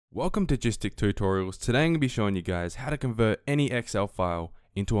Welcome to GysticTutorials. Today I'm going to be showing you guys how to convert any Excel file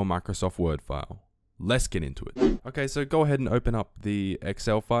into a Microsoft Word file. Let's get into it. Okay, so go ahead and open up the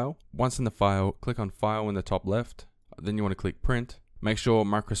Excel file. Once in the file, click on File in the top left. Then you want to click Print. Make sure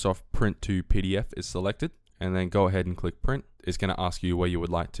Microsoft Print to PDF is selected. And then go ahead and click Print. It's going to ask you where you would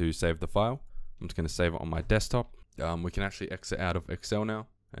like to save the file. I'm just going to save it on my desktop. We can actually exit out of Excel now.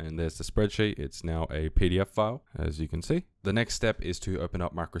 And there's the spreadsheet. It's now a PDF file, as you can see. The next step is to open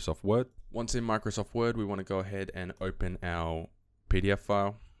up Microsoft Word. Once in Microsoft Word, we want to go ahead and open our PDF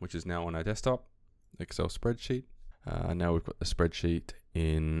file, which is now on our desktop, Excel spreadsheet. Now we've got the spreadsheet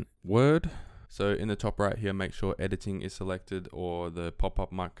in Word. So in the top right here, make sure editing is selected or the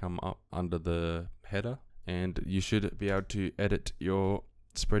pop-up might come up under the header. And you should be able to edit your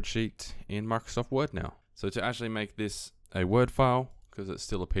spreadsheet in Microsoft Word now. So to actually make this a Word file, because it's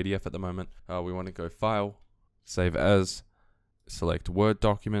still a PDF at the moment, we want to go File, Save As, select Word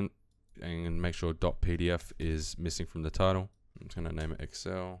Document, and make sure .pdf is missing from the title. I'm just going to name it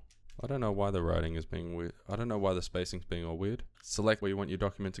Excel. I don't know why the writing is being weird. I don't know why the spacing's being all weird. Select where you want your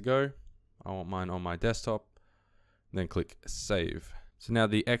document to go. I want mine on my desktop. Then click Save. So now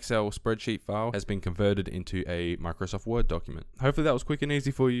the Excel spreadsheet file has been converted into a Microsoft Word document. Hopefully that was quick and easy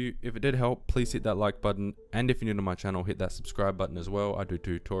for you. If it did help, please hit that like button. And if you're new to my channel, hit that subscribe button as well. I do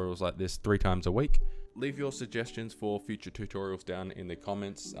tutorials like this 3 times a week. Leave your suggestions for future tutorials down in the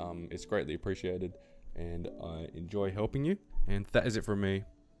comments. It's greatly appreciated and I enjoy helping you. And that is it from me.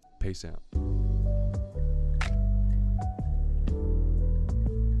 Peace out.